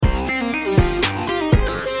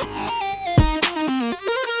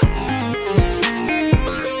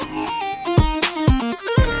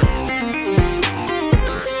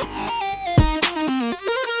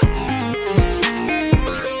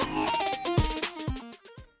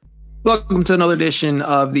Welcome to another edition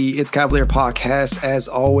of the It's Cavalier podcast. As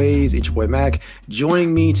always, it's your boy Mac.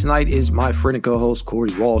 Joining me tonight is my friend and co-host Corey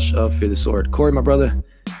Walsh of Fear the Sword. Corey, my brother,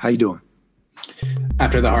 how you doing?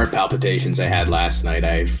 After the heart palpitations I had last night,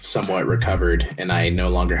 I've somewhat recovered and I no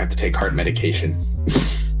longer have to take heart medication.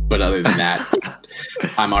 But other than that,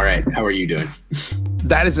 I'm all right. How are you doing?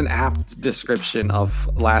 That is an apt description of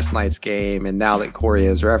last night's game. And now that Corey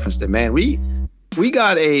has referenced it, man, we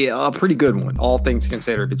got a pretty good one, all things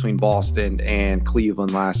considered, between Boston and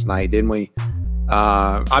Cleveland last night, didn't we?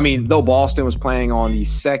 Though Boston was playing on the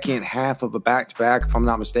second half of a back-to-back, if I'm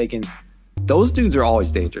not mistaken, those dudes are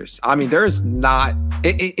always dangerous. I mean, there's not –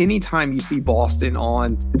 anytime you see Boston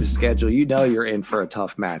on the schedule, you know you're in for a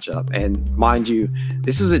tough matchup. And mind you,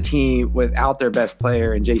 this is a team without their best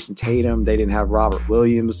player in Jason Tatum. They didn't have Robert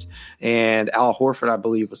Williams. And Al Horford, I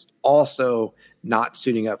believe, was also not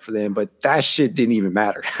suiting up for them. But that shit didn't even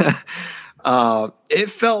matter. It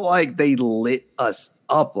felt like they lit us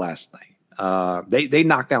up last night. They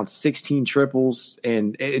knocked down 16 triples,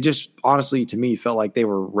 and it just honestly to me felt like they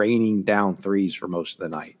were raining down threes for most of the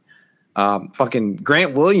night. Fucking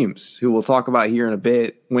Grant Williams, who we'll talk about here in a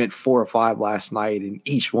bit, went 4 or 5 last night, and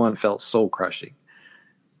each one felt soul crushing.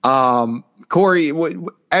 Corey,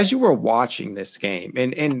 as you were watching this game,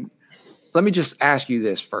 and let me just ask you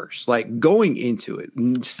this first, like going into it,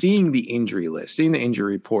 seeing the injury list, seeing the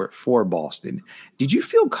injury report for Boston, did you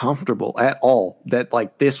feel comfortable at all that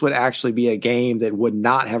like this would actually be a game that would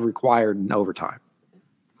not have required an overtime?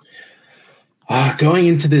 Going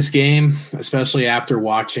into this game, especially after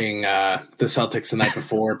watching the Celtics the night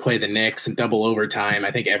before play the Knicks in double overtime,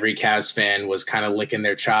 I think every Cavs fan was kind of licking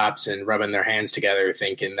their chops and rubbing their hands together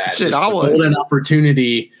thinking that this was a golden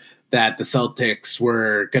opportunity that the Celtics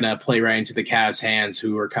were going to play right into the Cavs' hands,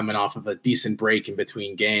 who were coming off of a decent break in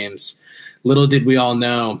between games. Little did we all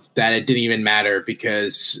know that it didn't even matter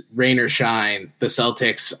because rain or shine, the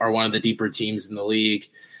Celtics are one of the deeper teams in the league.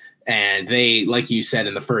 And they, like you said,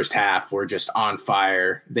 in the first half, were just on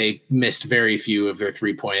fire. They missed very few of their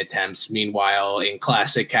three-point attempts. Meanwhile, in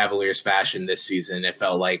classic Cavaliers fashion this season, it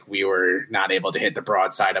felt like we were not able to hit the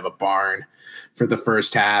broadside of a barn for the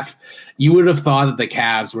first half. You would have thought that the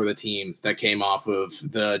Cavs were the team that came off of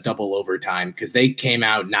the double overtime because they came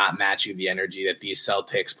out not matching the energy that these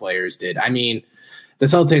Celtics players did. I mean, the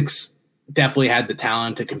Celtics definitely had the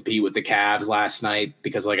talent to compete with the Cavs last night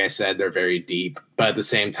because, like I said, they're very deep. But at the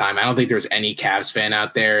same time, I don't think there's any Cavs fan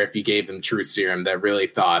out there, if you gave them truth serum, that really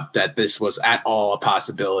thought that this was at all a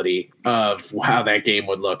possibility of how that game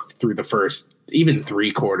would look through the first even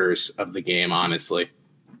 3 quarters of the game, honestly.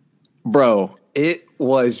 Bro, it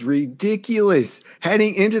was ridiculous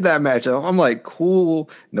heading into that matchup. I'm like, cool.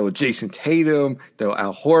 No Jason Tatum, no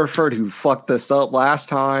Al Horford, who fucked us up last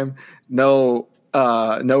time. No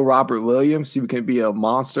Robert Williams, who can be a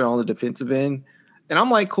monster on the defensive end. And I'm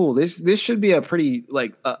like, cool. This should be a pretty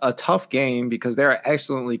like a tough game because they're an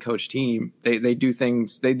excellently coached team. They do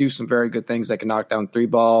things. They do some very good things. They can knock down 3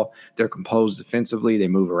 ball. They're composed defensively. They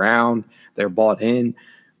move around. They're bought in.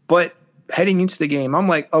 But heading into the game, I'm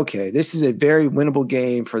like, okay, this is a very winnable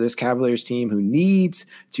game for this Cavaliers team who needs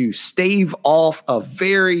to stave off a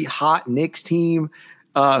very hot Knicks team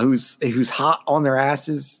who's hot on their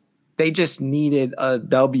asses. They just needed a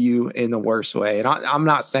W in the worst way. And I'm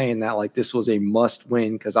not saying that like this was a must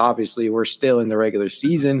win because obviously we're still in the regular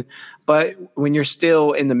season. But when you're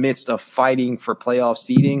still in the midst of fighting for playoff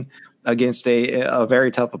seeding against a very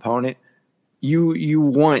tough opponent, you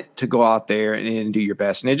want to go out there and do your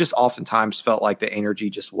best. And it just oftentimes felt like the energy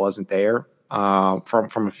just wasn't there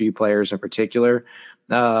from a few players in particular.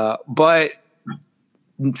 But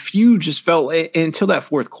few just felt until that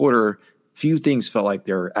fourth quarter, few things felt like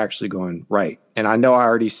they were actually going right. And I know I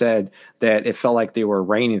already said that it felt like they were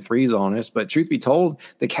raining threes on us, but truth be told,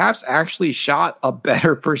 the Cavs actually shot a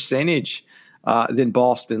better percentage than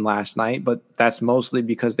Boston last night, but that's mostly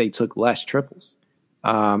because they took less triples.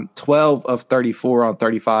 12 of 34 on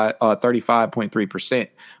 35.3%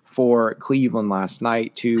 for Cleveland last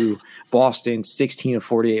night to Boston 16 of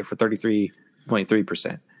 48 for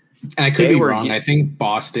 33.3%. And I could be wrong. I think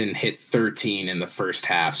Boston hit 13 in the first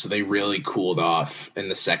half, so they really cooled off in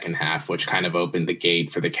the second half, which kind of opened the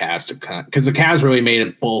gate for the Cavs to cut. Because the Cavs really made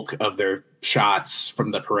a bulk of their shots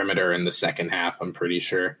from the perimeter in the second half, I'm pretty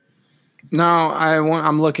sure. No,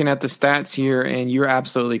 I'm looking at the stats here, and you're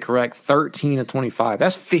absolutely correct. 13 of 25.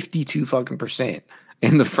 That's 52 fucking percent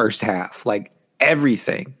in the first half. Like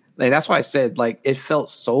everything. And that's why I said, like, it felt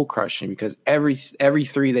soul crushing because every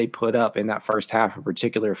three they put up in that first half in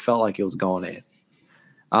particular felt like it was going in.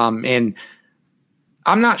 And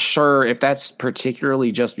I'm not sure if that's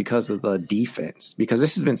particularly just because of the defense, because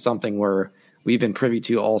this has been something where we've been privy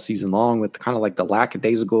to all season long with kind of like the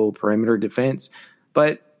lackadaisical perimeter defense.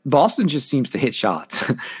 But Boston just seems to hit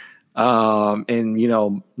shots. And, you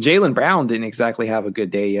know, Jaylen Brown didn't exactly have a good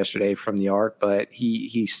day yesterday from the arc, but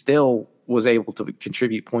he still was able to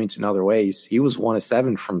contribute points in other ways. He was 1 of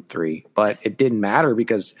 7 from 3, but it didn't matter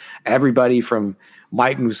because everybody from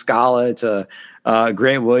Mike Muscala to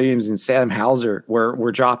Grant Williams and Sam Hauser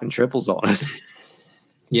were dropping triples on us.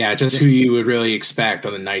 Yeah, just who you would really expect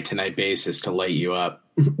on a night-to-night basis to light you up.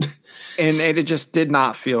 and it just did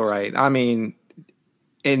not feel right. I mean,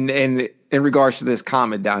 in regards to this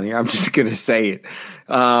comment down here, I'm just going to say it.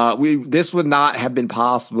 This would not have been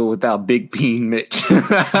possible without Big Bean Mitch.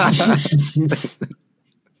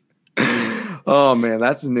 Oh, man,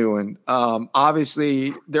 that's a new one.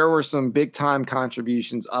 Obviously, there were some big-time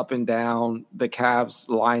contributions up and down the Cavs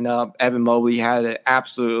lineup. Evan Mobley had an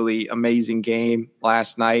absolutely amazing game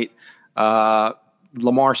last night.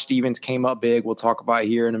 Lamar Stevens came up big. We'll talk about it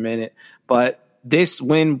here in a minute. But this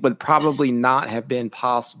win would probably not have been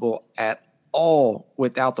possible at all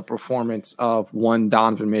without the performance of one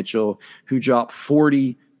Donovan Mitchell, who dropped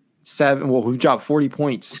 40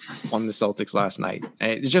 points on the Celtics last night.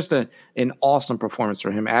 And it's just an awesome performance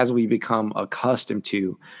for him, as we become accustomed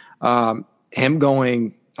to. Him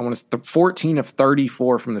going, 14 of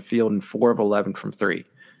 34 from the field and 4 of 11 from 3.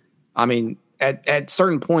 I mean, at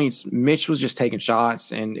certain points, Mitch was just taking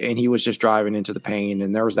shots and he was just driving into the paint.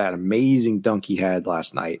 And there was that amazing dunk he had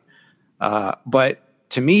last night. But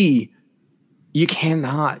to me, you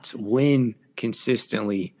cannot win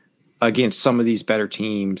consistently against some of these better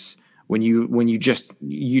teams when you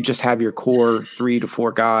just have your core 3 to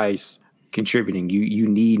 4 guys contributing. You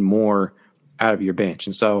need more out of your bench.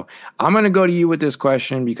 And so I'm going to go to you with this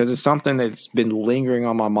question because it's something that's been lingering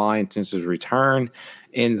on my mind since his return.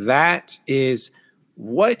 And that is,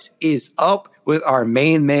 what is up with our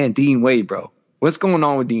main man, Dean Wade, bro? What's going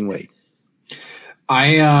on with Dean Wade?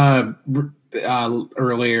 I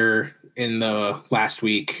earlier in the last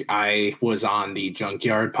week, I was on the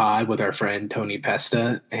Junkyard Pod with our friend Tony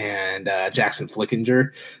Pesta and Jackson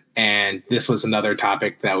Flickinger. And this was another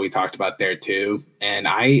topic that we talked about there too. And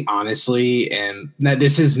I honestly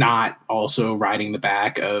this is not also riding the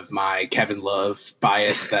back of my Kevin Love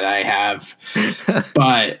bias that I have.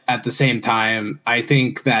 But at the same time, I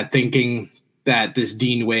think that thinking that this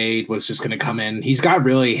Dean Wade was just going to come in, he's got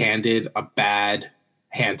really handed a bad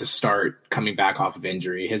hand to start coming back off of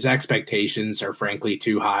injury. His expectations are frankly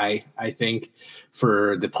too high, I think,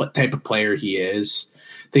 for the type of player he is.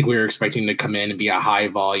 I think we were expecting to come in and be a high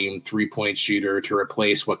volume 3-point shooter to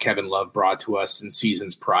replace what Kevin Love brought to us in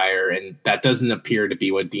seasons prior. And that doesn't appear to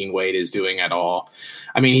be what Dean Wade is doing at all.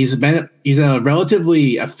 I mean, he's a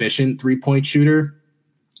relatively efficient 3-point shooter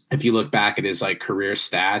if you look back at his like career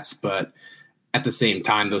stats, but at the same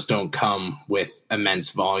time, those don't come with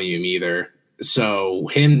immense volume either. So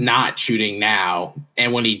him not shooting now,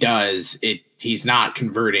 and when he does, he's not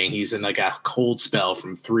converting. He's in like a cold spell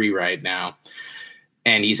from 3 right now.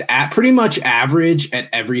 And he's at pretty much average at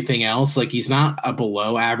everything else. Like, he's not a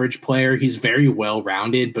below average player. He's very well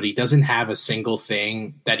rounded, but he doesn't have a single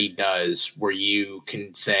thing that he does where you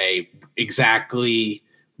can say exactly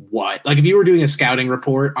what. Like, if you were doing a scouting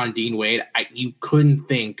report on Dean Wade, you couldn't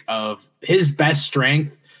think of his best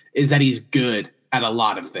strength is that he's good at a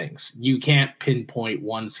lot of things. You can't pinpoint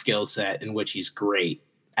one skill set in which he's great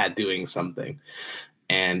at doing something.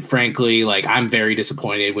 And frankly, like, I'm very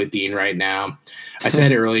disappointed with Dean right now. I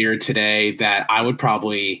said earlier today that I would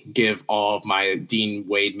probably give all of my Dean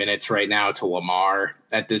Wade minutes right now to Lamar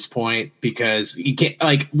at this point, because you can't,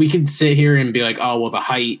 like, we can sit here and be like, oh, well, the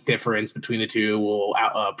height difference between the two will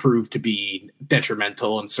prove to be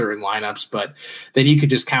detrimental in certain lineups. But then you could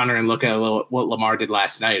just counter and look at what Lamar did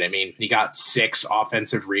last night. I mean, he got 6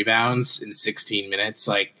 offensive rebounds in 16 minutes.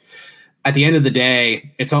 Like, at the end of the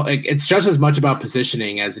day, it's just as much about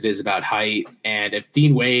positioning as it is about height. And if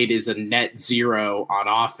Dean Wade is a net 0 on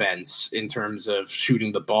offense in terms of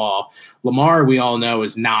shooting the ball, Lamar, we all know,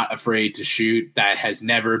 is not afraid to shoot. That has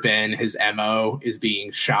never been his MO, is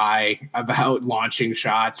being shy about launching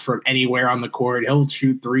shots from anywhere on the court. He'll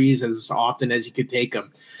shoot threes as often as he could take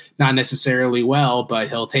them. Not necessarily well, but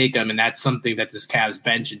he'll take them. And that's something that this Cavs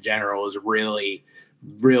bench in general is really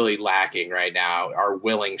lacking right now, are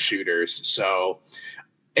willing shooters. So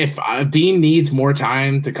if Dean needs more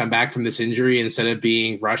time to come back from this injury instead of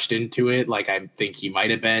being rushed into it, like I think he might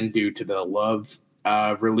have been due to the Love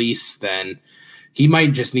release, then he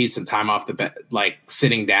might just need some time off the bench, like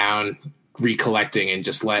sitting down, recollecting, and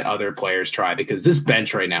just let other players try, because this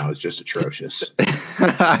bench right now is just atrocious.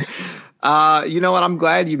 You know what? I'm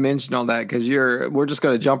glad you mentioned all that because we're just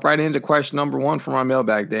going to jump right into question number one from our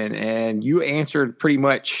mailbag then. And you answered pretty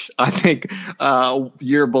much, I think,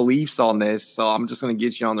 your beliefs on this. So I'm just going to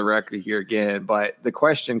get you on the record here again. But the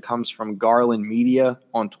question comes from Garland Media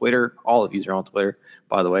on Twitter. All of these are on Twitter,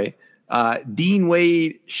 by the way. Dean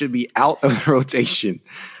Wade should be out of the rotation.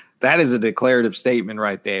 That is a declarative statement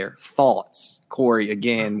right there. Thoughts, Corey?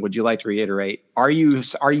 Again, would you like to reiterate? Are you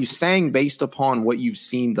saying based upon what you've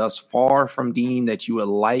seen thus far from Dean that you would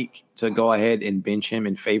like to go ahead and bench him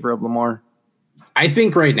in favor of Lamar? I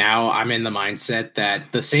think right now I'm in the mindset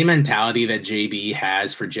that the same mentality that JB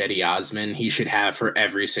has for Cedi Osman, he should have for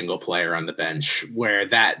every single player on the bench, where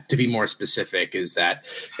that, to be more specific, is that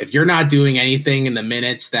if you're not doing anything in the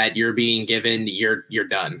minutes that you're being given, you're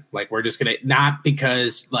done. Like, we're just going to, not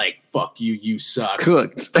because like, fuck you, you suck,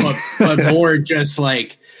 cooked, but more just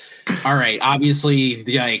like, all right, obviously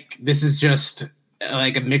like this is just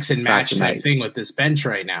like a mix and match type thing with this bench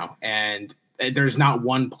right now. And there's not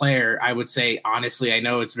one player, I would say, honestly, I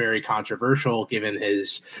know it's very controversial given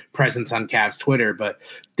his presence on Cavs Twitter, but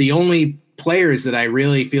the only players that I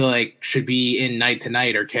really feel like should be in night to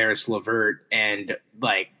night are Caris LeVert and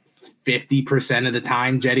like 50% of the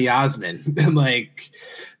time Cedi Osman. Like,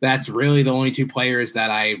 that's really the only two players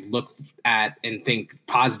that I look at and think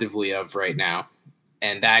positively of right now.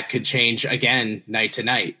 And that could change again night to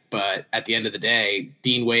night. But at the end of the day,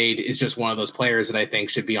 Dean Wade is just one of those players that I think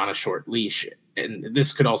should be on a short leash. And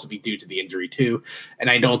this could also be due to the injury too. And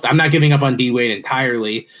I'm not giving up on Dean Wade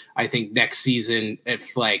entirely. I think next season,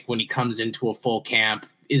 if like when he comes into a full camp,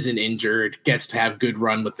 isn't injured, gets to have good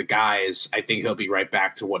run with the guys, I think he'll be right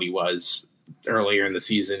back to what he was earlier in the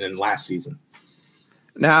season and last season.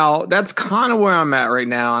 Now, that's kind of where I'm at right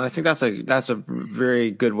now, and I think that's a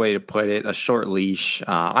very good way to put it, a short leash.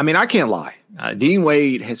 I mean, I can't lie. Dean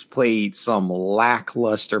Wade has played some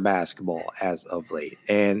lackluster basketball as of late,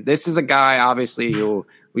 and this is a guy, obviously, who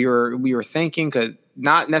we were thinking could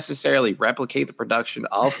not necessarily replicate the production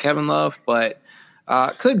of Kevin Love, but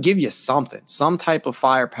could give you something, some type of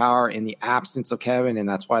firepower in the absence of Kevin, and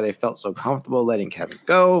that's why they felt so comfortable letting Kevin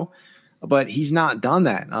go. But he's not done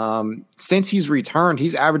that. Since he's returned,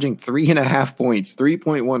 he's averaging 3.5 points,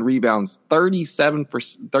 3.1 rebounds,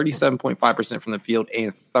 37.5% from the field,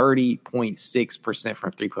 and 30.6%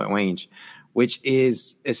 from three-point range, which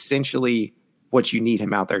is essentially what you need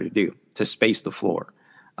him out there to do, to space the floor.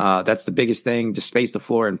 That's the biggest thing, to space the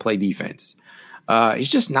floor and play defense.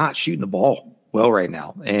 He's just not shooting the ball well right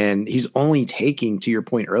now. And he's only taking, to your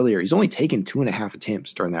point earlier, he's only taken 2.5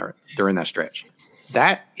 attempts during that stretch.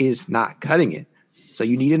 That is not cutting it. So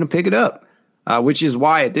you need him to pick it up, which is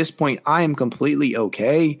why at this point I am completely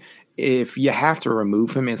okay if you have to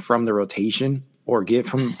remove him from the rotation or give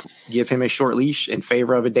him a short leash in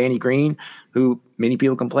favor of a Danny Green, who many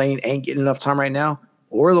people complain ain't getting enough time right now,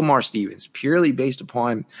 or Lamar Stevens, purely based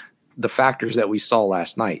upon the factors that we saw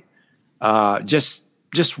last night.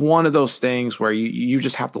 Just one of those things where you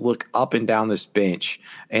just have to look up and down this bench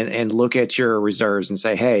and look at your reserves and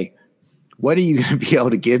say, hey, what are you going to be able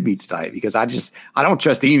to give me tonight? Because I don't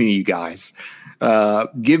trust any of you guys.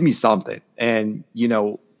 Give me something. And, you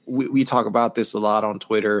know, we talk about this a lot on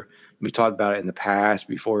Twitter. We talked about it in the past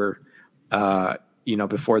before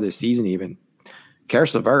this season even.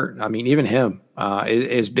 Caris LeVert, I mean, even him,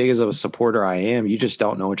 as big as a supporter I am, you just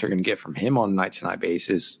don't know what you're going to get from him on a night-to-night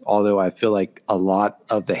basis. Although I feel like a lot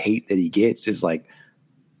of the hate that he gets is like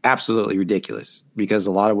absolutely ridiculous because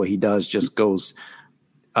a lot of what he does just goes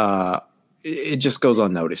it just goes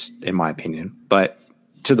unnoticed, in my opinion. But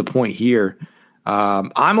to the point here,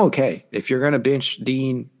 I'm okay. If you're going to bench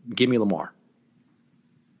Dean, give me Lamar.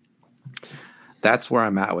 That's where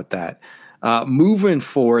I'm at with that. Moving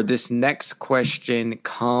forward, this next question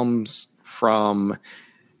comes from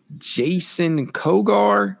Jason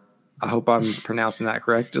Kogar. I hope I'm pronouncing that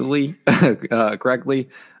correctly. The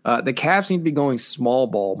Cavs need to be going small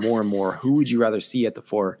ball more and more. Who would you rather see at the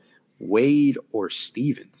 4, Wade or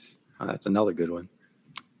Stevens? That's another good one.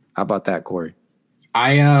 How about that, Corey?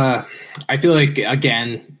 I feel like,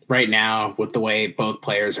 again, right now, with the way both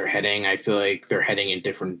players are heading, I feel like they're heading in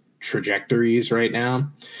different trajectories right now.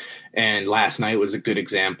 And last night was a good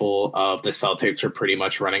example of the Celtics are pretty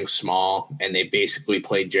much running small, and they basically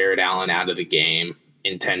played Jared Allen out of the game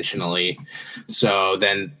intentionally. So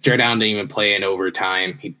then Jared Allen didn't even play in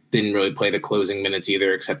overtime. He didn't really play the closing minutes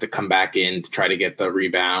either, except to come back in to try to get the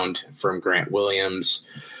rebound from Grant Williams.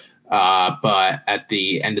 But at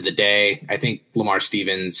the end of the day, I think Lamar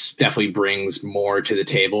Stevens definitely brings more to the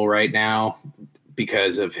table right now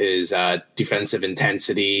because of his defensive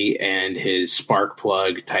intensity and his spark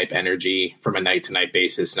plug type energy from a night-to-night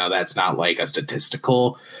basis. Now, that's not like a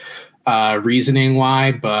statistical reasoning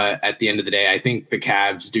why, but at the end of the day, I think the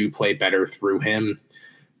Cavs do play better through him.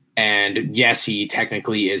 And yes, he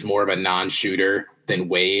technically is more of a non-shooter than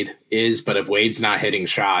Wade is, but if Wade's not hitting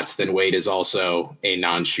shots, then Wade is also a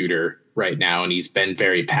non-shooter right now, and he's been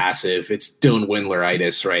very passive. It's Dylan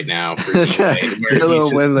Windler-itis right now. For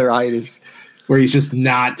Dylan Windler-itis. Where he's just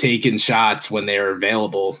not taking shots when they're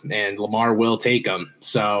available, and Lamar will take them.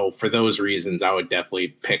 So for those reasons, I would definitely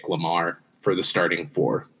pick Lamar for the starting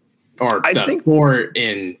four. Or I think four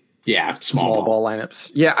in small ball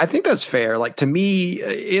lineups. Yeah, I think that's fair. Like, to me,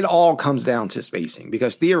 it all comes down to spacing,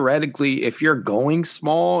 because theoretically, if you're going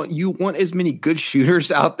small, you want as many good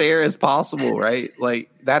shooters out there as possible, right? Like,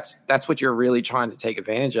 that's what you're really trying to take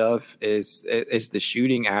advantage of is the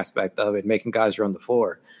shooting aspect of it, making guys run the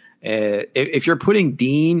floor. If you're putting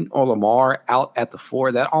Dean or Lamar out at the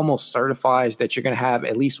 4, that almost certifies that you're going to have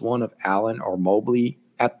at least one of Allen or Mobley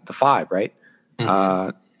at the 5, right?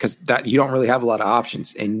 Mm-hmm. Because that you don't really have a lot of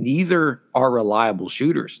options, and neither are reliable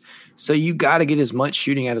shooters. So you got to get as much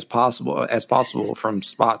shooting as possible from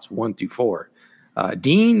spots 1 through 4.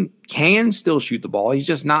 Dean can still shoot the ball. He's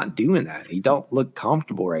just not doing that. He don't look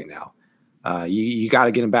comfortable right now. You got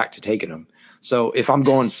to get him back to taking them. So if I'm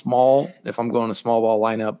going small, if I'm going a small ball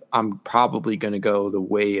lineup, I'm probably going to go the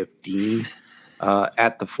way of Dean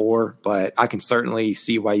at the 4. But I can certainly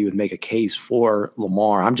see why you would make a case for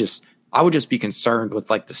Lamar. I would just be concerned with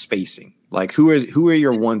like the spacing. Like who are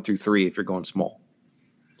your 1 through 3 if you're going small?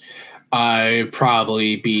 I'd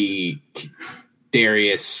probably be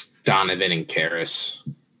Darius, Donovan, and Karras.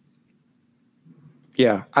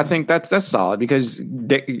 Yeah, I think that's solid, because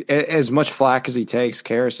as much flack as he takes,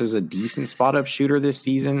 Karras is a decent spot up shooter this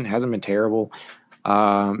season. Hasn't been terrible.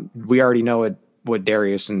 We already know what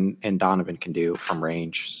Darius and Donovan can do from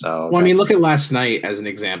range. So, well, I mean, look at last night as an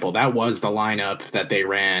example. That was the lineup that they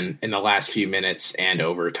ran in the last few minutes and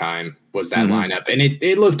overtime was that lineup. And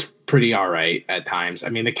it looked pretty all right at times. I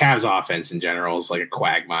mean, the Cavs offense in general is like a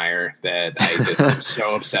quagmire that I just am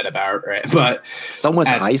so upset about. Right? But so much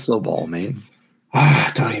ISO ball, man.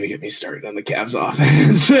 Don't even get me started on the Cavs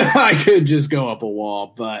offense. I could just go up a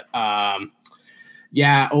wall. But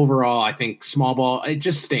yeah, overall, I think small ball, it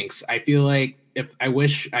just stinks. I feel like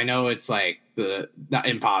I know it's like not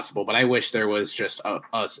impossible, but I wish there was just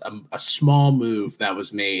a small move that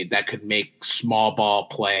was made that could make small ball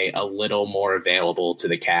play a little more available to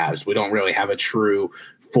the Cavs. We don't really have a true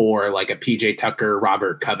 4, like a PJ Tucker,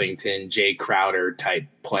 Robert Covington, Jay Crowder type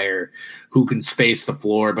player who can space the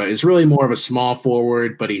floor, but is really more of a small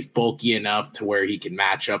forward, but he's bulky enough to where he can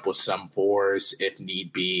match up with some 4s if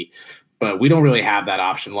need be. But we don't really have that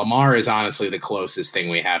option. Lamar is honestly the closest thing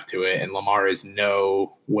we have to it, and Lamar is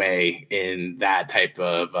no way in that type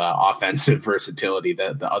of offensive versatility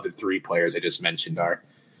that the other 3 players I just mentioned are.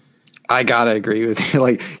 I gotta agree with you.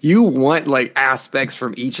 Like, you want like aspects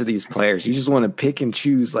from each of these players. You just want to pick and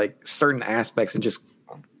choose like certain aspects and just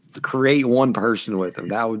create one person with them.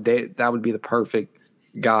 That would be the perfect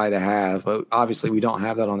guy to have, but obviously we don't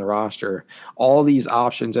have that on the roster. All these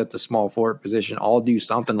options at the small forward position all do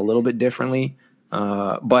something a little bit differently,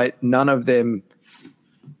 but none of them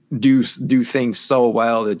do things so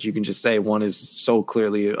well that you can just say one is so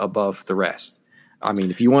clearly above the rest. I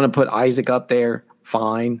mean, if you want to put Isaac up there,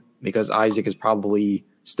 fine, because Isaac is probably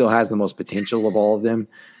still has the most potential of all of them.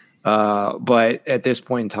 But at this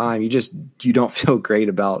point in time, you don't feel great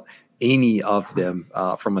about any of them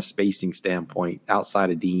from a spacing standpoint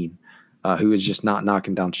outside of Dean, who is just not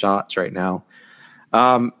knocking down shots right now.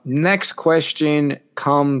 Next question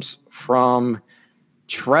comes from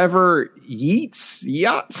Trevor Yeats.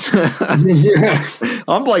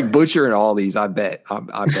 I'm like butchering all these. I bet.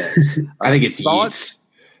 I think it's Yeats.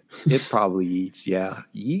 It's probably Yeats. Yeah.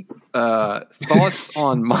 Thoughts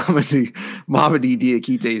on Mamadi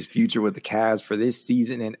Diakite's future with the Cavs for this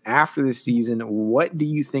season and after this season? What do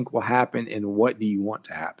you think will happen, and what do you want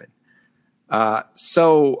to happen?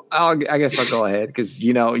 So I guess I'll go ahead, because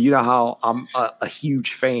you know how I'm a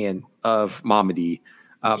huge fan of Mamadi.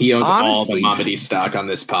 He owns all the Mamadi stock on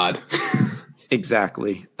this pod.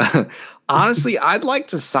 Exactly. Honestly, I'd like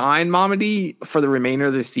to sign Mamadi for the remainder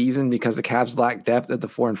of the season, because the Cavs lack depth at the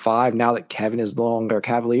 4 and 5 now that Kevin is no longer a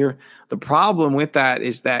Cavalier. The problem with that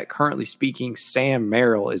is that, currently speaking, Sam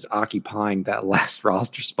Merrill is occupying that last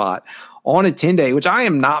roster spot on a 10-day, which I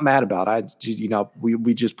am not mad about.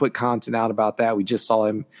 We just put content out about that. We just saw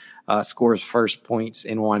him score his first points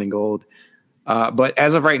in Wine and Gold. But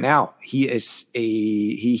as of right now, he is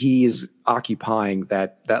occupying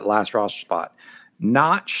that last roster spot.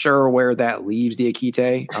 Not sure where that leaves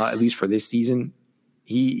Diakite, at least for this season.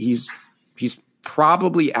 He's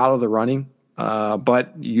probably out of the running,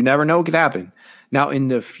 but you never know what could happen. Now, in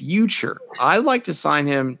the future, I'd like to sign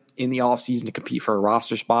him in the offseason to compete for a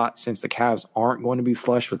roster spot since the Cavs aren't going to be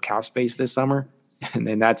flush with cap space this summer. And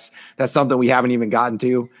then that's something we haven't even gotten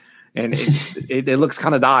to. And it looks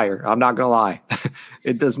kind of dire. I'm not going to lie.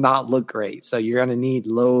 It does not look great. So you're going to need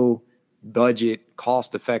low budget,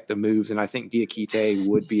 cost effective moves. And I think Diakite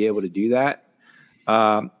would be able to do that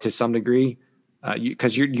to some degree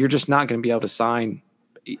because you're just not going to be able to sign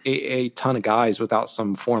a ton of guys without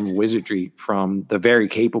some form of wizardry from the very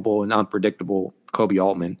capable and unpredictable Kobe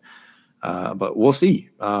Altman. But we'll see.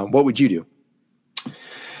 What would you do?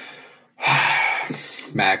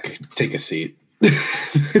 Mac, take a seat.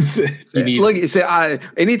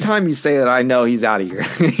 Anytime you say that, I know he's out of here.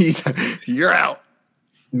 You're out.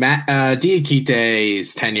 Matt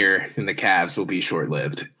Diakite's tenure in the Cavs will be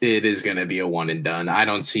short-lived. It is going to be a one and done. I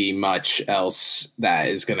don't see much else that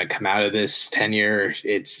is going to come out of this tenure.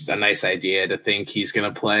 It's a nice idea to think he's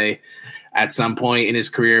going to play at some point in his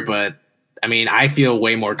career, but I mean, I feel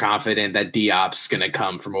way more confident that Diop's going to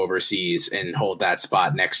come from overseas and hold that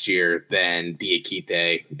spot next year than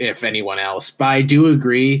Diakite, if anyone else. But I do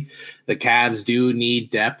agree the Cavs do need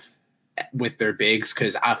depth with their bigs,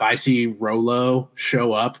 because if I see Rolo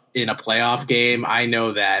show up in a playoff game, I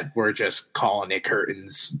know that we're just calling it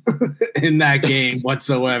curtains in that game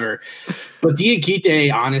whatsoever. But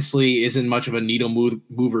Diakite honestly isn't much of a needle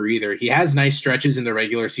mover either. He has nice stretches in the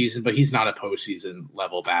regular season, but he's not a postseason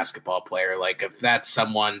level basketball player. Like, if that's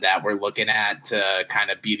someone that we're looking at to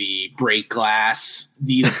kind of be the break glass,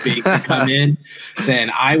 need a big to come in,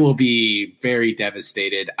 then I will be very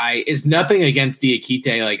devastated. It's nothing against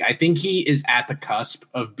Diakite. Like, I think he is at the cusp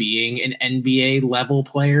of being an NBA level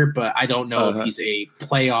player, but I don't know if he's a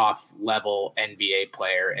playoff level NBA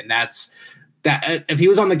player. And that's that. If he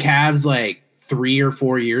was on the Cavs like 3 or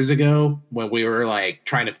 4 years ago, when we were like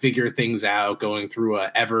trying to figure things out, going through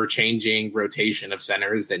a ever changing rotation of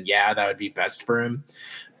centers, then yeah, that would be best for him.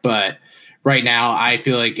 But right now, I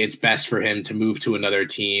feel like it's best for him to move to another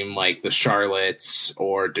team like the Charlottes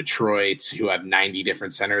or Detroit, who have 90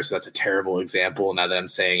 different centers. So that's a terrible example now that I'm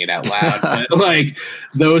saying it out loud. But like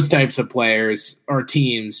those types of players or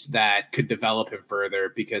teams that could develop him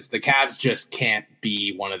further, because the Cavs just can't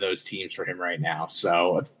be one of those teams for him right now.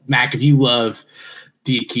 So, Mac, if you love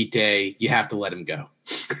Diakite, you have to let him go.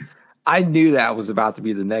 I knew that was about to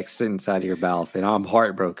be the next sentence out of your mouth, and I'm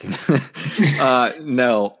heartbroken.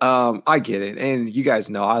 No, I get it. And you guys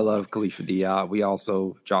know I love Khalifa Diop. We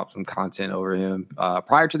also dropped some content over him.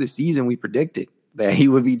 Prior to the season, we predicted that he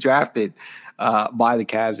would be drafted by the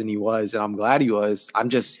Cavs, and he was. And I'm glad he was.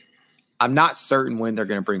 I'm not certain when they're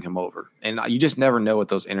going to bring him over. And you just never know with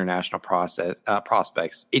those international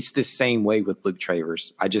prospects. It's the same way with Luke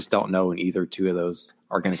Travers. I just don't know when either two of those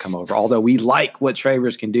are going to come over. Although we like what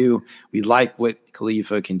Travers can do. We like what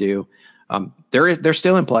Khalifa can do. They're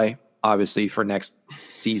still in play, obviously, for next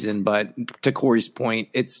season. But to Corey's point,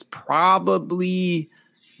 it's probably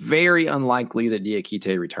very unlikely that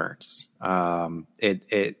Diakite returns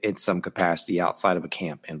in some capacity outside of a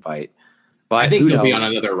camp invite. But I think he'll be on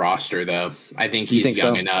another roster, though. I think he's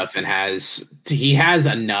young enough and he has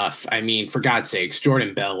enough. I mean, for God's sakes,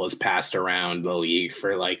 Jordan Bell was passed around the league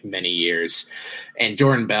for like many years, and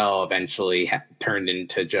Jordan Bell eventually turned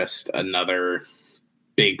into just another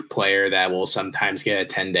big player that will sometimes get a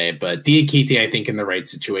 10-day. But Diakite, I think, in the right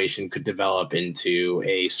situation, could develop into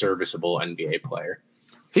a serviceable NBA player.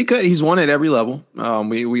 He could. He's won at every level.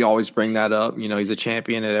 We always bring that up. You know, he's a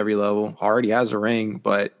champion at every level. Already has a ring,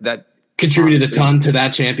 but that contributed a ton to that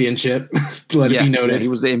championship. Let it be noted. Yeah, he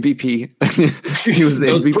was the MVP. He was the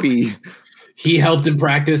MVP. He helped in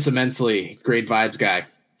practice immensely. Great vibes guy.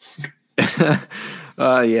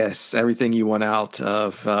 Yes, everything you want out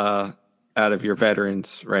of your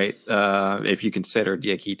veterans, right? If you consider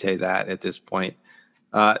Diakite that at this point.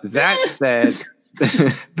 That said,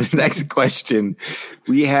 the next question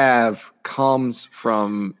we have comes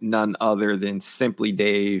from none other than Simply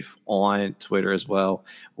Dave on Twitter as well.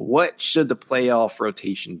 What should the playoff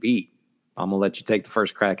rotation be? I'm going to let you take the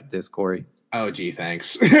first crack at this, Corey. Oh, gee,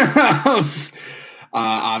 thanks.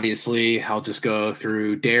 Obviously, I'll just go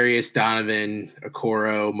through Darius, Donovan,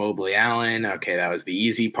 Okoro, Mobley, Allen. Okay, that was the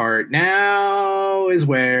easy part. Now is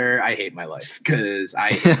where I hate my life, because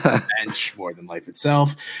I hate the bench more than life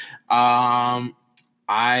itself.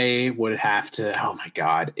 I would have to, oh my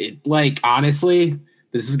God. Honestly,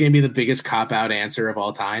 this is going to be the biggest cop-out answer of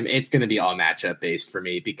all time. It's going to be all matchup based for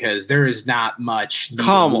me, because there is not much.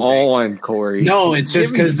 Come on, Corey. No, it's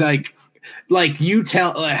just because you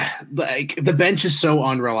tell, the bench is so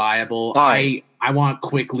unreliable. Right. I want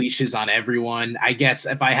quick leashes on everyone. I guess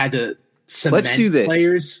if I had to cement Let's do this.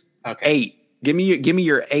 Players. Okay. Give me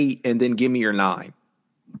your 8, and then give me your 9.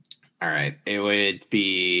 All right. It would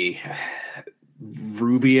be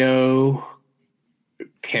Rubio,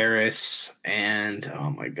 Karras, and oh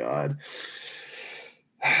my God.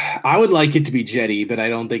 I would like it to be Jetty, but I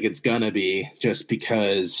don't think it's going to be, just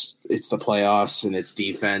because it's the playoffs and it's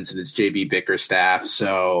defense and it's JB Bickerstaff.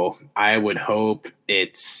 So I would hope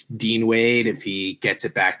it's Dean Wade if he gets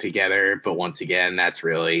it back together. But once again, that's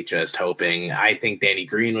really just hoping. I think Danny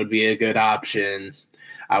Green would be a good option.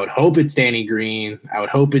 I would hope it's Danny Green. I would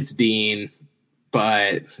hope it's Dean,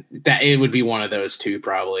 but that it would be one of those two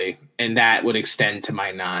probably. And that would extend to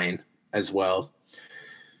my 9 as well.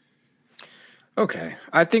 Okay,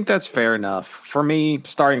 I think that's fair enough. For me,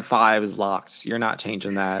 starting 5 is locked. You're not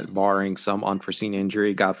changing that, barring some unforeseen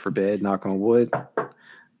injury, God forbid, knock on wood.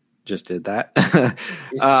 Just did that.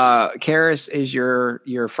 Karras is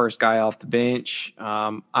your first guy off the bench.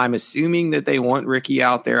 I'm assuming that they want Ricky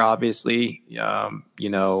out there, obviously, to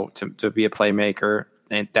be a playmaker.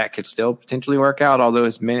 And that could still potentially work out, although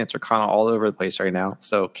his minutes are kind of all over the place right now.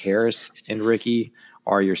 So Karras and Ricky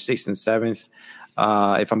are your 6th and 7th.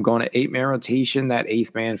 If I'm going to 8-man rotation, that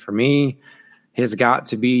 8th man for me has got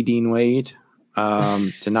to be Dean Wade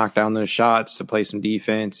to knock down those shots, to play some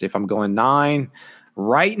defense. If I'm going 9,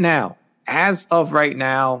 right now, as of right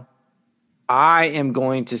now, I am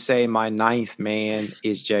going to say my 9th man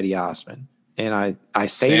is Jetty Osman. And I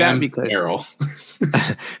say that because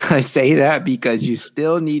I say that because you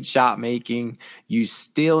still need shot making. You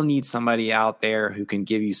still need somebody out there who can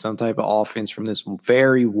give you some type of offense from this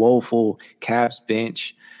very woeful Cavs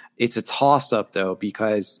bench. It's a toss up though,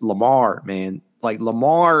 because Lamar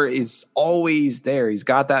is always there. He's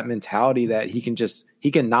got that mentality that he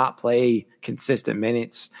can not play consistent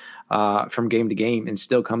minutes from game to game and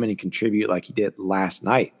still come in and contribute like he did last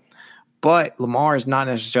night. But Lamar is not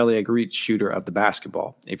necessarily a great shooter of the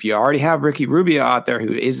basketball. If you already have Ricky Rubio out there,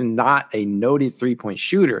 who is not a noted three-point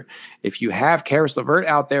shooter, if you have Caris LeVert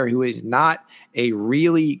out there, who is not a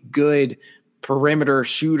really good perimeter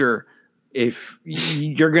shooter, if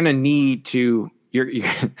you're going to need to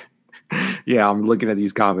yeah, I'm looking at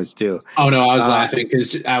these comments too. Oh, no, I was laughing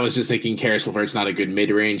because I was just thinking Caris LeVert's not a good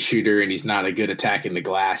mid-range shooter, and he's not a good attacking the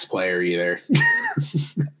glass player either.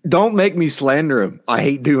 Don't make me slander him. I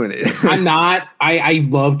hate doing it. I'm not. I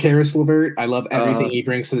love Caris LeVert. I love everything he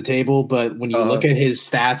brings to the table, but when you look at his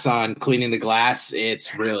stats on cleaning the glass,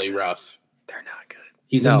 it's really rough. They're not good.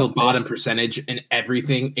 He's in the bottom percentage in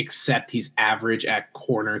everything except he's average at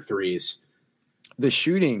corner threes. The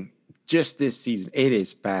shooting just this season, it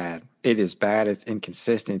is bad. It is bad. It's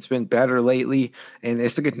inconsistent. It's been better lately, and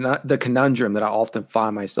it's the conundrum that I often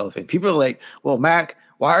find myself in. People are like, well, Mac,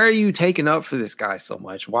 why are you taking up for this guy so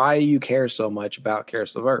much? Why do you care so much about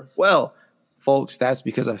Caris LeVert? Well, folks, that's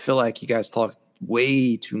because I feel like you guys talk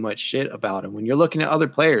way too much shit about him. When you're looking at other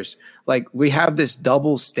players, like we have this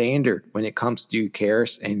double standard when it comes to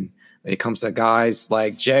Caris and when it comes to guys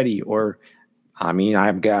like Jetty or, I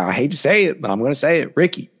hate to say it, but I'm going to say it,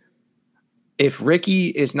 Ricky. If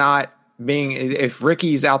Ricky's out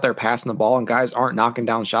there passing the ball and guys aren't knocking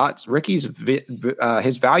down shots, Ricky's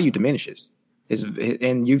his value diminishes.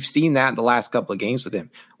 And you've seen that in the last couple of games with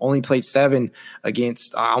him. Only played 7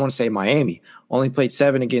 against, I want to say Miami. Only played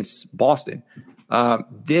 7 against Boston.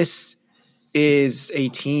 This is a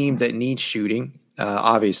team that needs shooting,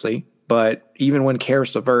 obviously. But even when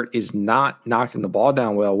Caris LeVert is not knocking the ball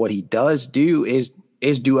down well, what he does do is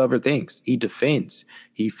do other things. He defends.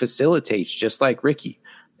 He facilitates just like Ricky.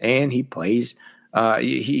 And he plays.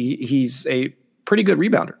 He's a pretty good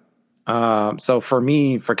rebounder. So for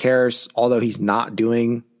me, for Caris, although he's not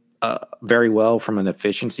doing very well from an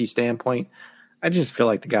efficiency standpoint, I just feel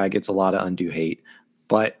like the guy gets a lot of undue hate.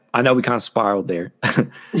 But I know we kind of spiraled there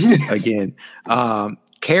again.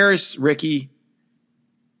 Caris, Ricky,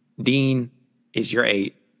 Dean is your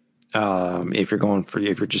 8. If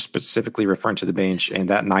you're just specifically referring to the bench, and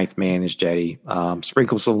that 9th man is Jetty.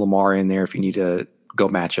 Sprinkle some Lamar in there if you need to go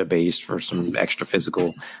matchup based for some extra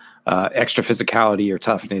physicality or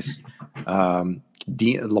toughness.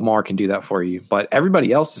 Lamar can do that for you, but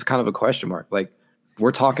everybody else is kind of a question mark. Like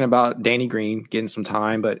we're talking about Danny Green getting some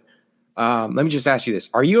time, but let me just ask you this: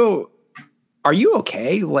 Are you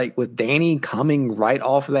okay, like with Danny coming right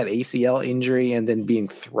off of that ACL injury and then being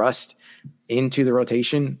thrust into the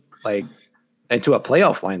rotation, like into a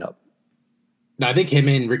playoff lineup? No, I think him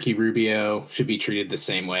and Ricky Rubio should be treated the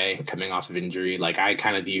same way coming off of injury. Like I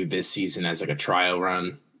kind of view this season as like a trial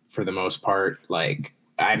run for the most part. Like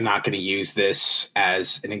I'm not going to use this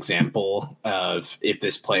as an example of if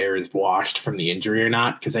this player is washed from the injury or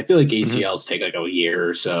not, because I feel like ACLs take like a year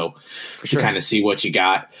or so to kind of see what you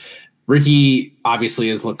got. Ricky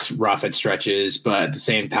obviously looks rough at stretches, but at the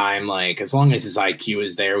same time, like as long as his IQ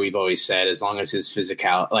is there, we've always said, as long as his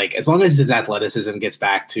as long as his athleticism gets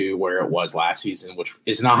back to where it was last season, which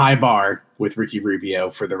isn't a high bar with Ricky Rubio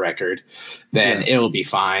for the record, then it'll be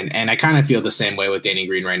fine. And I kind of feel the same way with Danny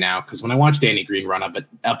Green right now, because when I watch Danny Green run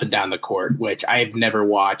up and down the court, which I've never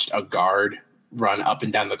watched a guard run up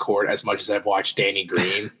and down the court as much as I've watched Danny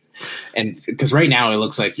Green. And because right now it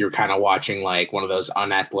looks like you're kind of watching like one of those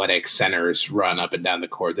unathletic centers run up and down the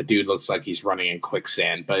court. The dude looks like he's running in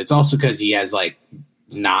quicksand, but it's also because he has like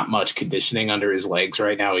not much conditioning under his legs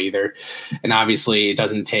right now either. And obviously it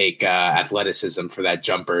doesn't take athleticism for that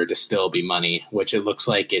jumper to still be money, which it looks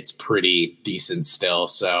like it's pretty decent still.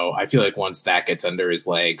 So I feel like once that gets under his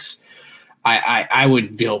legs, I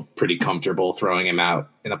would feel pretty comfortable throwing him out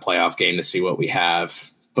in a playoff game to see what we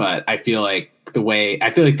have. But I feel like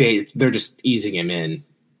they're just easing him in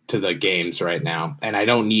to the games right now, and I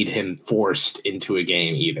don't need him forced into a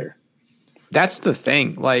game either. That's the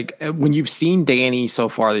thing. Like when you've seen Danny so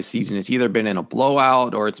far this season, it's either been in a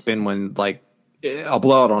blowout or it's been when like a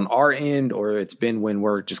blowout on our end, or it's been when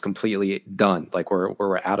we're just completely done. Like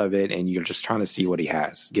we're out of it and you're just trying to see what he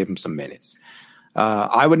has. Give him some minutes.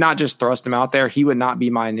 I would not just thrust him out there. He would not be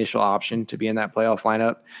my initial option to be in that playoff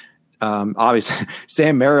lineup. Obviously,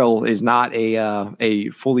 Sam Merrill is not a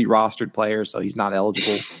fully rostered player, so he's not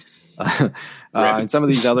eligible. And some of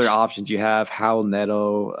these other options you have, Howell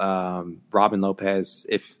Neto, Robin Lopez,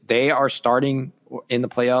 if they are starting in the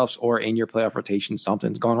playoffs or in your playoff rotation,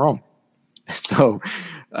 something's gone wrong. So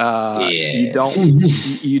you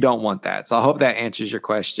don't want that. So I hope that answers your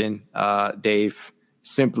question, Dave.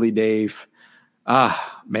 Simply Dave.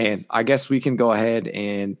 Man, I guess we can go ahead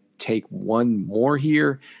and take one more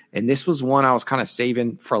here. And this was one I was kind of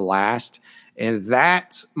saving for last. And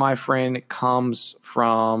that, my friend, comes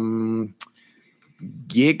from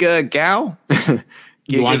Giga Gal.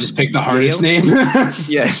 You want to just pick the hardest name?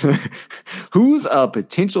 Yes. Who's a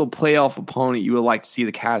potential playoff opponent you would like to see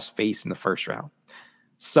the Cavs face in the first round?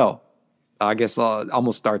 So I guess I'm going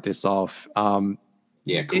to start this off. Cool.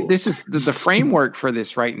 This is the framework for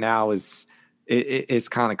this right now is it's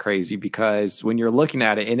kind of crazy, because when you're looking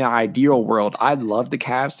at it in an ideal world, I'd love the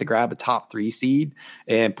Cavs to grab a top 3 seed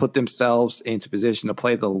and put themselves into position to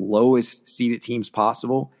play the lowest seeded teams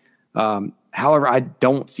possible. However, I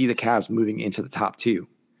don't see the Cavs moving into the top 2.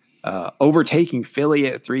 Overtaking Philly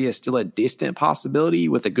at 3 is still a distant possibility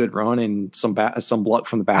with a good run and some luck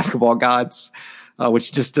from the basketball gods,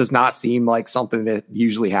 which just does not seem like something that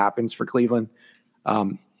usually happens for Cleveland.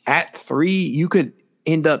 At 3, you could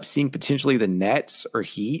end up seeing potentially the Nets or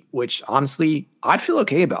Heat, which honestly I'd feel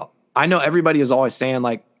okay about. I know everybody is always saying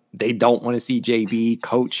like they don't want to see JB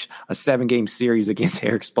coach a 7-game series against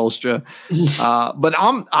Eric Spoelstra, but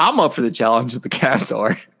I'm up for the challenge that the Cavs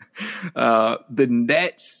are. The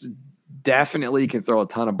Nets definitely can throw a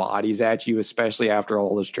ton of bodies at you, especially after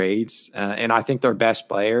all those trades. And I think their best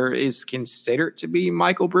player is considered to be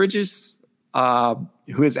Michael Bridges,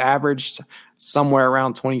 who has averaged somewhere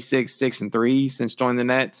around 26, 6, and 3 since joining the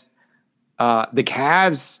Nets. The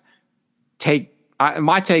Cavs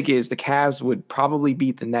my take is the Cavs would probably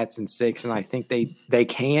beat the Nets in 6, and I think they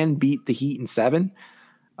can beat the Heat in 7.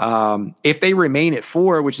 If they remain at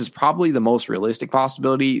 4, which is probably the most realistic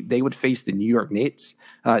possibility, they would face the New York Knicks.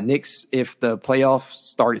 Knicks, if the playoffs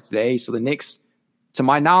started today. So the Knicks, to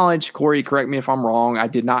my knowledge, Corey, correct me if I'm wrong, I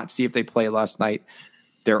did not see if they played last night.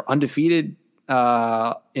 They're undefeated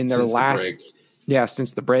in their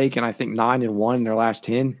since the break, and I think 9-1 in their last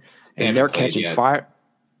 10, and they're catching fire.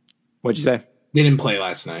 What'd you say? They didn't play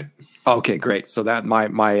last night. Okay, great. So that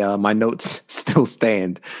my notes still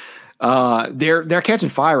stand. They're catching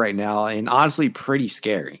fire right now, and honestly, pretty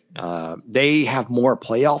scary. They have more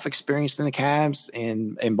playoff experience than the Cavs,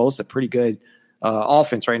 and boast a pretty good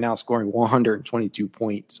offense right now, scoring 122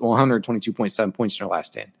 points, 122.7 points in their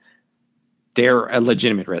last 10. They're a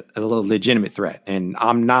legitimate threat, and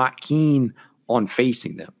I'm not keen on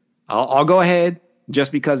facing them. I'll go ahead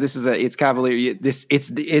just because this is it's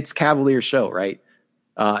Cavaliers show, right?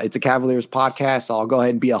 It's a Cavaliers podcast, so I'll go ahead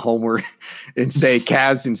and be a homer and say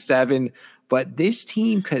Cavs in 7. But this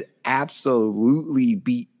team could absolutely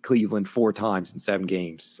beat Cleveland 4 times in 7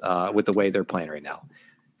 games with the way they're playing right now.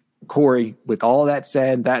 Corey, with all that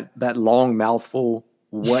said, that long mouthful,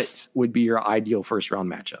 what would be your ideal first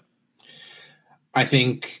round matchup? I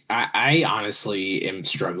think I honestly am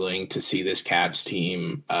struggling to see this Cavs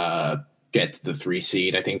team get to the 3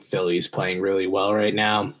 seed. I think Philly's playing really well right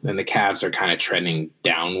now, and the Cavs are kind of trending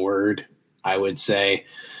downward, I would say.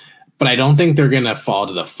 But I don't think they're going to fall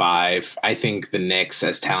to the 5. I think the Knicks,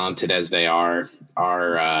 as talented as they are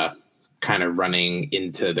kind of running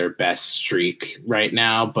into their best streak right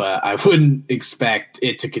now, but I wouldn't expect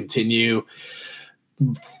it to continue,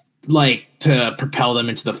 like to propel them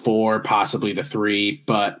into the 4, possibly the 3.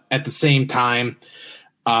 But at the same time,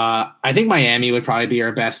 I think Miami would probably be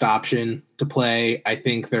our best option to play. I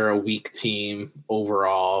think they're a weak team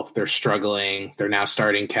overall. They're struggling. They're now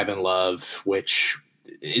starting Kevin Love, which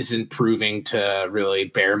isn't proving to really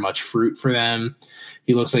bear much fruit for them.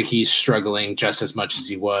 He looks like he's struggling just as much as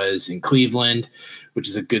he was in Cleveland, which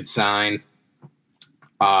is a good sign.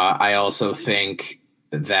 I also think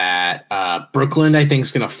that Brooklyn, I think,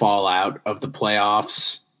 is going to fall out of the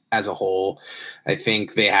playoffs as a whole. I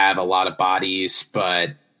think they have a lot of bodies, but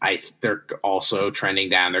they're also trending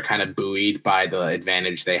down. They're kind of buoyed by the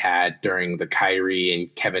advantage they had during the Kyrie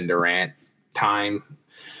and Kevin Durant time.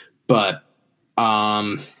 But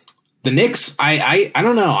the Knicks, I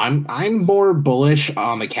don't know. I'm more bullish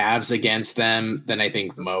on the Cavs against them than I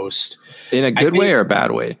think most. In a good way or a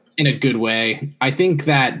bad way? In a good way. I think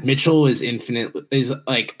that Mitchell is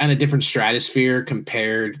like on a different stratosphere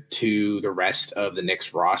compared to the rest of the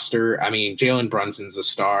Knicks roster. I mean, Jalen Brunson's a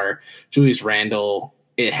star. Julius Randle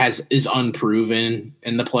is unproven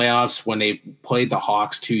in the playoffs. When they played the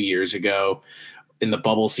Hawks 2 years ago in the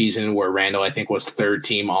bubble season, where Randle, I think, was third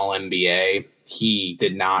team All-NBA, he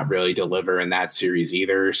did not really deliver in that series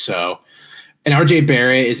either. So, and RJ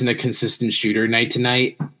Barrett isn't a consistent shooter night to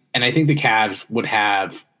night. And I think the Cavs would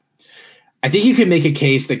have, I think you could make a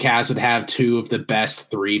case the Cavs would have 2 of the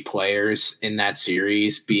best 3 players in that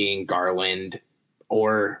series, being Garland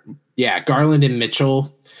and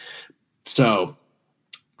Mitchell. So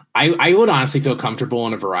I would honestly feel comfortable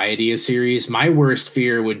in a variety of series. My worst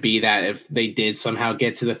fear would be that if they did somehow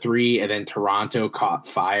get to the 3 and then Toronto caught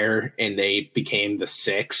fire and they became the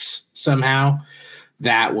 6 somehow,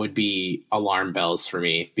 that would be alarm bells for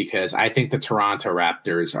me, because I think the Toronto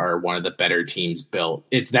Raptors are one of the better teams built.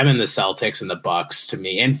 It's them and the Celtics and the Bucks, to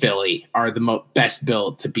me, and Philly are the best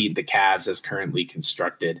built to beat the Cavs as currently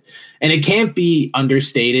constructed. And it can't be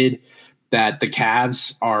understated that the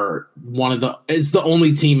Cavs are it's the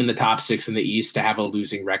only team in the top 6 in the East to have a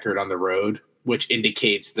losing record on the road, which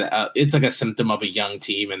indicates that it's like a symptom of a young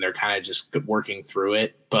team and they're kind of just working through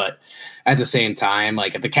it. But at the same time,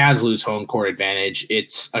 like if the Cavs lose home court advantage,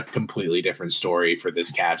 it's a completely different story for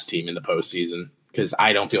this Cavs team in the postseason, because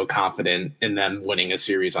I don't feel confident in them winning a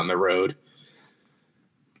series on the road.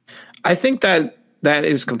 I think that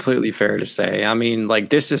is completely fair to say. I mean,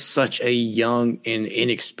 like, this is such a young and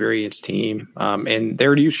inexperienced team, and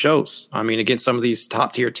their youth shows. I mean, against some of these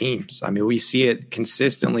top-tier teams. I mean, we see it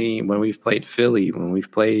consistently when we've played Philly, when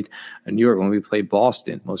we've played New York, when we played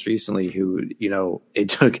Boston most recently, who, it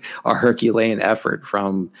took a Herculean effort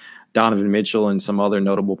from Donovan Mitchell and some other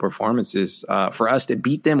notable performances for us to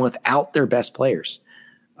beat them without their best players.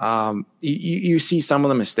 You see some of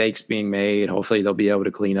the mistakes being made. Hopefully they'll be able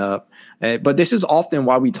to clean up. But this is often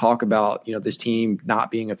why we talk about, this team not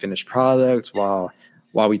being a finished product, while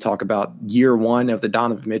we talk about year 1 of the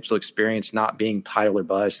Donovan Mitchell experience not being title or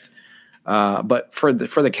bust. But for the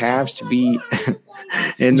Cavs to be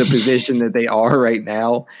in the position that they are right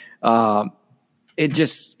now,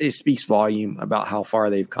 it speaks volume about how far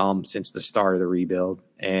they've come since the start of the rebuild.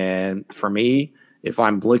 And for me, if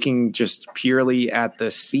I'm looking just purely at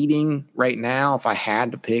the seeding right now, if I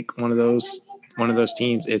had to pick one of those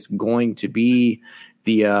teams, it's going to be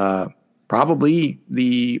probably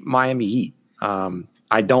the Miami Heat.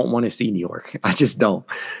 I don't want to see New York. I just don't.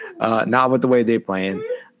 Not with the way they're playing.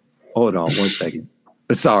 Hold on 1 second.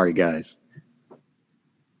 Sorry, guys.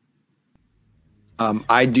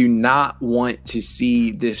 I do not want to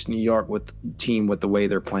see this New York team with the way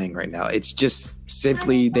they're playing right now. It's just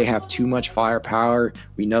simply they have too much firepower.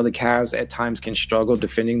 We know the Cavs at times can struggle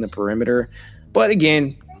defending the perimeter. But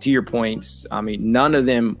again, to your points, I mean, none of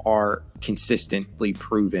them are consistently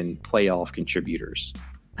proven playoff contributors.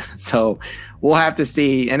 So we'll have to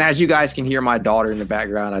see. And as you guys can hear my daughter in the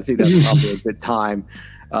background, I think that's probably a good time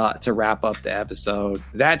to wrap up the episode.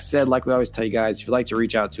 That said, like we always tell you guys, if you'd like to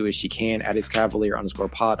reach out to us, you can at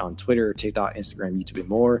itscavalier_pod on Twitter, TikTok, Instagram, YouTube, and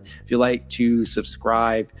more. If you'd like to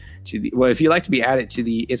subscribe if you'd like to be added to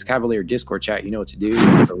the It's Cavalier Discord chat, you know what to do.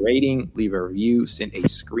 Leave a rating, leave a review, send a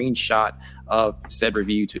screenshot of said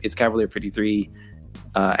review to itscavalier53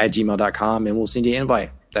 at gmail.com, and we'll send you an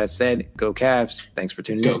invite. That said, go Cavs. Thanks for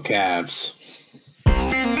tuning in. Go Cavs.